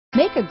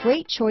Make a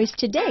great choice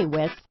today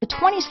with the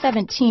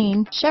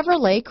 2017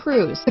 Chevrolet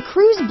Cruze. The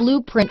Cruze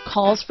blueprint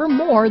calls for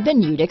more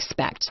than you'd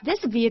expect.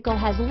 This vehicle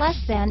has less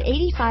than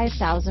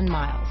 85,000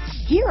 miles.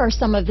 Here are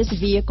some of this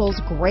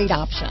vehicle's great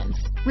options: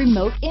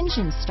 remote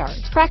engine start,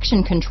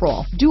 traction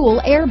control,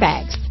 dual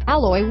airbags,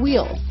 alloy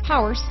wheels,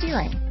 power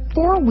steering,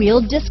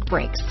 four-wheel disc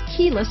brakes,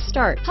 keyless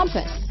start,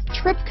 compass,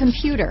 trip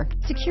computer,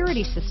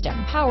 security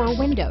system, power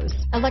windows,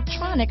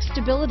 electronic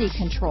stability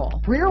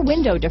control, rear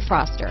window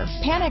defroster,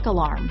 panic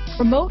alarm,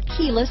 remote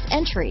keyless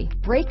entry,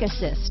 brake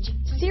assist,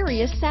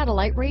 Sirius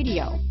satellite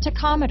radio,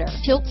 tachometer,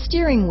 tilt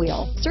steering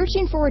wheel.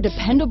 Searching for a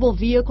dependable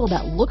vehicle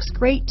that looks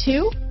great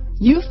too?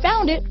 You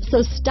found it,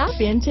 so stop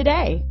in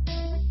today.